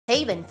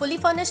Haven, fully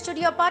furnished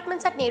studio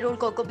apartments at Nerul,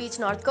 Coco Beach,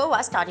 North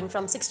Goa, starting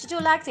from 62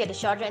 lakhs at a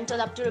short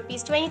rental up to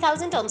rupees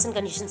 20,000. Terms and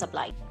conditions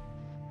apply.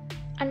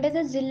 Under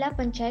the Zilla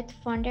Panchayat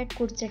fund at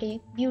Kursade,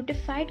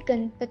 Beautified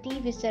Ganpati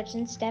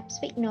Visarjan steps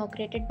were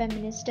inaugurated by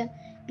Minister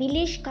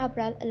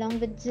Cabral along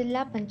with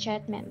Zilla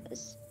Panchayat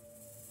members.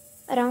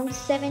 Around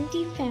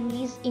 70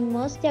 families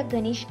immersed their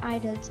Ganesh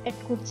idols at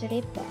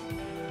Kursade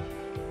Pond.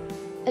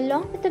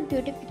 Along with the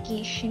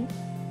beautification,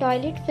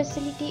 toilet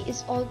facility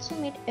is also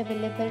made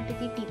available to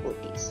the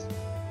devotees.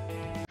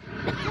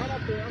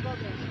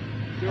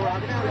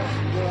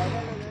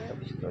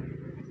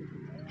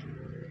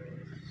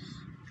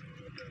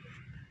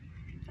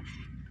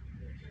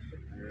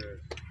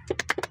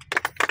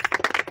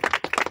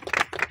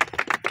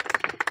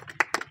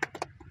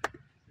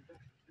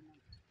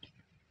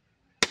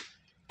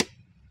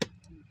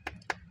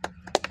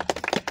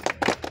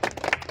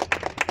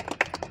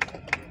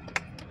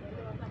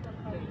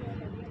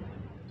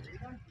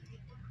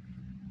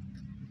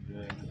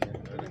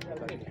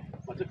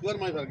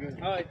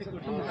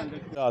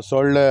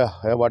 आसोळ्ळे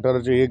ह्या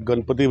वाठाराचे एक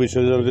Ganpati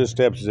विसर्जनाचे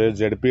steps जे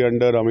ZP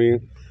under आमी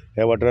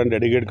ह्या वाठारान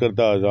dedicate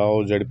करता.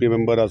 हांव ZP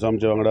member आसा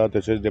आमच्या वांगडा,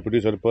 तशेंच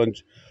डेप्युटी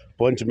सरपंच,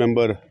 पंच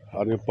मेंबर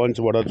आनी पंच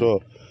वॉर्डाचो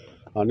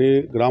आनी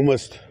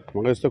ग्रामस्थ.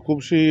 म्हाका दिसता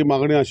खुबशी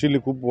मागणी आशिल्ली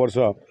खूब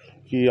वर्सां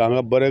की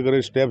हांगा बरे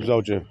करून स्टेप्स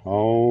जावचे.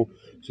 हांव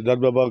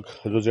सिद्धार्थ बाबाक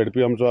जो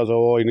ZP आमचो आसा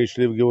हो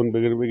इनिशिएटीव घेवन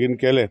बेगीन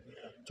केले.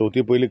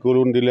 चवथी पयलीं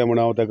करून दिले म्हण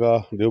हांव ताका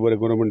देव बरें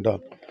करूं म्हणटा.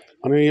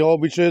 आनी हो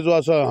विशय जो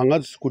आसा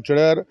हांगाच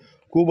कुडचड्यार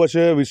खूब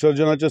अशे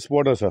विसर्जनाचे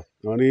स्पॉट आसा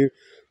आनी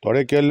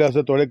थोडे केल्ले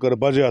आसा, थोडे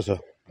करपाचे आसा.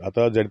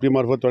 आतां ZP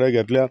मार्फत थोडे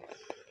घेतल्या,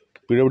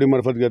 PWD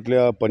मार्फत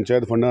घेतल्या,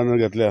 पंचायत फंडान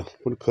घेतल्या.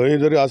 पूण खंय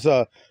जरी आसा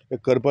एक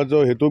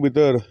करपाचो हेतू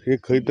भितर एक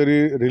खंय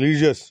तरी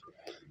रिलिजियस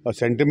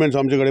सेंटिमेंट्स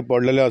आमचे कडेन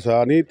पडलेले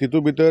आसा आनी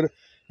तितू भितर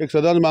एक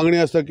सदांच मागणी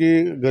आसता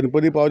की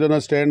गणपती पावतना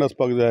स्टँड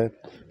आसपाक जाय,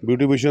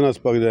 ब्युटिफिकेशन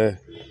आसपाक जाय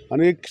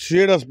आनी एक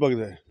शेड आसपाक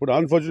जाय. पूण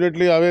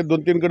अनफॉर्च्युनेटली हांवें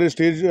 2-3 कडेन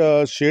स्टेज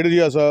शेड जी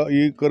आसा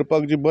ही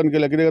करपाक जी बंद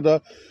केल्या. कित्याक आतां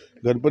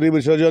गणपती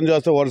विसर्जन जें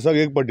आसता वर्साक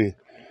एक फावटी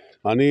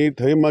आनी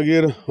थंय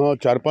मागीर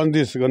 4-5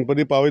 दीस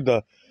गणपती पावयता.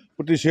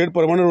 पूण ती शेड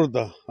परमनंट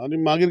उरता आनी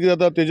मागीर कितें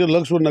जाता तेजेर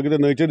लक्ष उरना,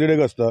 कित्याक न्हंयचे देडेक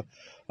आसता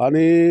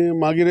आनी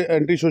मागीर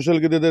एंटी सोशल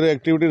कितें तरी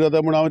एक्टिविटी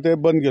जाता म्हूण हांवें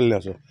तें बंद केल्लें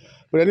आसा.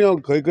 पूण एनी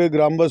खंय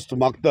ग्रामस्थ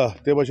मागता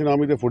ते भाशेन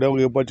आमी ते फुडें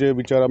घेवपाचे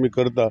विचार आमी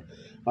करता.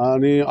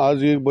 आनी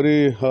आज ही बरी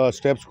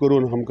स्टेप्स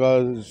करून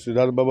आमकां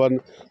सिद्धार्थ बाबान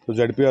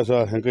ZP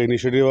आसा हांकां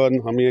इनिशिएटिव्हान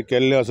आमी हे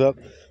केल्लें आसा.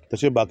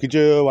 तशे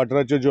बाकीचे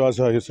वाठाराचे ज्यो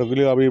आसा हे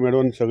सगळे आमी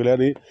मेळून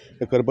सगळ्यांनी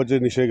हे करपाचे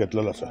निश्चय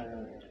घेतलेलो आसा.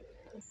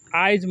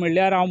 आयज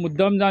म्हणल्यार हांव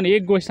मुद्दम जावन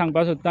एक गोश्ट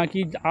सांगपाक सोदतां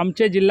की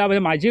आमचे जिल्ला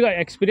म्हाजी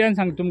एक्सपिरियन्स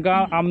सांगता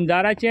तुमकां.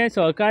 आमदाराचें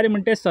सहकार्य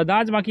म्हणटा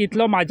सदांच म्हाका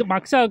इतलो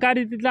म्हाका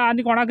सहकार्य तितलो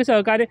आनी कोणाकय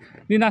सहकार्य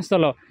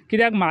दिनासतलो.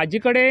 कित्याक म्हाजे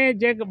कडेन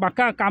जे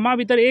म्हाका कामा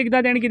भितर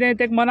एकदां तेणें कितें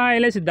तें मना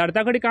आयलें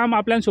सिद्धार्था कडेन काम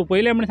आपल्यान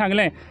सोंपयलें म्हण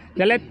सांगलें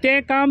जाल्यार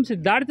तें काम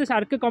सिद्धार्थ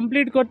सारकें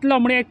कंप्लीट करतलो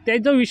म्हण एक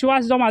तेजो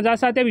विश्वास जो म्हाजो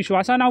आसा त्या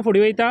विश्वासान हांव फुडें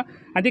वयतां.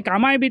 आनी ती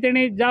कामाय बी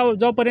तेणी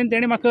जो पर्यंत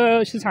तेणें म्हाका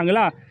अशें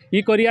सांगलां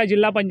ही करया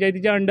जिल्ला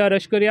पंचायतीच्या अंडर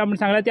अशें करया म्हण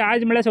सांगलां. ते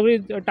आयज म्हळ्यार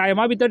सगळी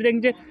टायमा भितर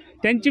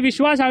तेंची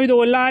विश्वास हांवें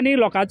दवरला आनी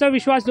लोकांचो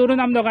विश्वास दवरून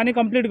आमी दोगांनी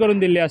कंप्लीट करून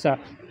दिल्ली आसा.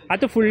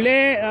 आतां फुडले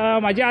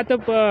म्हाजे आतां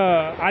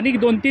आनीक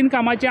 2-3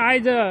 कामाचे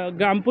आयज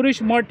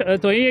ग्रामपुरुश मठ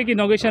थंय एक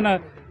इनॉग्रेशन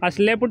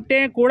आसलें पूण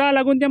तें कोडा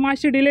लागून तें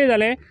मातशें डिले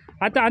जालें.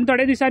 आतां आनी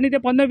थोड्या दिसांनी ते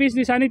 15-20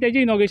 दिसांनी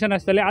तेजें इनॉग्रेशन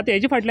आसतलें. आतां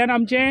हेजे फाटल्यान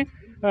आमचें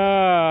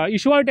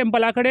ईश्वर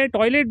टेंपला कडेन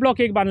टॉयलेट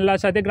ब्लॉक एक बांदलो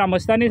आसा. ते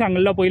ग्रामस्थांनी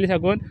सांगलेलो पयलीं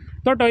साकून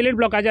तो टॉयलेट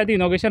ब्लॉकाचें आतां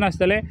इनॉग्रेशन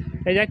आसतलें.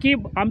 हेज्या की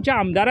आमच्या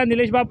आमदारान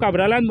निलेश बाब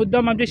काब्रालान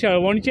मुद्दम आमचे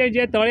शेळवणचे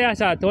जे तळे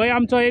आसा थंय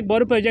आमचो एक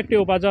बरो प्रोजेक्ट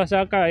येवपाचो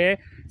आसा. हे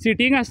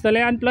सिटींग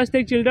आसतलें आनी प्लस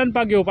ते चिल्ड्रन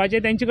पार्क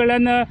घेवपाचें तेंचे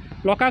कडल्यान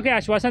लोकांकय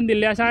आश्वासन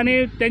दिल्लें आसा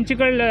आनी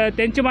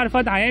तेंचे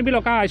मार्फत हांवें बी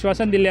लोकांक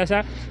आश्वासन दिल्लें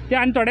आसा. ते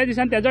आनी थोड्या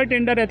दिसान तेजोय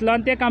टेंडर येतलो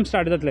आनी तें काम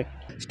स्टार्ट जातलें.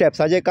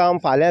 स्टेप्साचें काम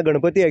फाल्यां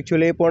गणपती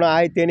एक्चुली, पूण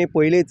आयज तेणी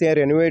पयलींच हें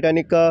रेनोवेट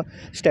आनी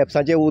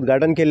स्टेप्साचें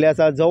उद्घाटन केल्लें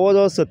आसा. जवळ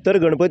जवळ 70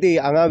 गणपती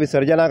हांगा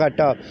विसर्जनाक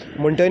हाडटा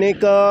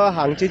म्हणटनीक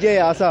हांगचे जे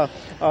आसा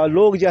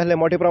लोक जे आसले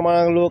मोठ्या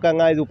प्रमाणांत लोक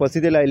हांगा आयज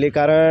उपस्थिती लायिल्ली.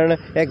 कारण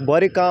एक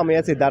बरें काम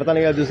हें सिद्धार्थान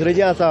केलें. दुसरें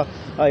जें आसा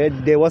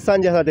हें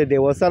देवस्थान जें आसा तें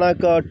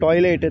देवस्थानाक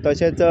टॉयलेट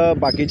तशेंच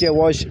बाकीचे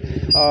वॉश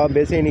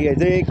बेसीन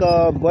हेजें एक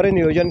बरें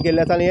नियोजन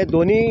केल्लें आसा. आनी हे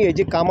दोनी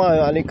हेजी कामां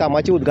आनी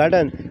कामाचें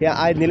उद्घाटन हें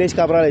आयज निलेश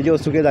काब्राल हेजे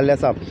हस्तुकी जाल्लें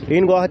आसा.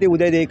 इन गुवाहाटी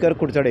उदय देयकर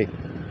कुडचडे.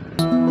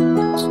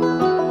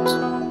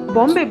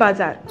 बॉम्बे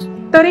बाजार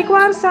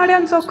तरेकवार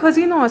साड्यांचो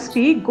खजिनो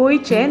आसपी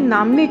गोंयचे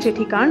नामनेचे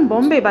ठिकाण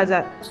बॉम्बे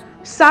बाजार.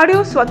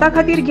 साड्यो स्वता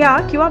खातीर घ्या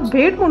किंवा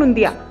भेट म्हणून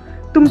दिया.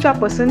 तुमच्या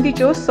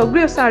पसंतीच्यो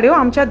सगळ्यो साड्यो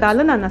आमच्या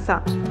दालनान आसा.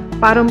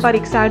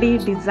 पारंपारीक साडी,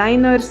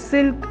 डिझायनर,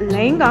 सिल्क,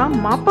 लेहंगा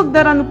माफक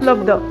दरान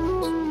उपलब्ध.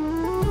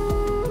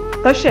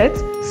 तशेंच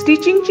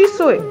स्टिचिंगची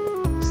सोय.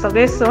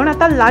 सगळे सण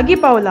आता लागीं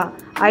पावला.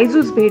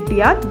 आयजूच भेट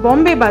दियात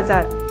बॉम्बे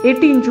बाजार,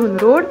 18 जून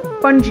रोड,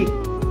 पणजी.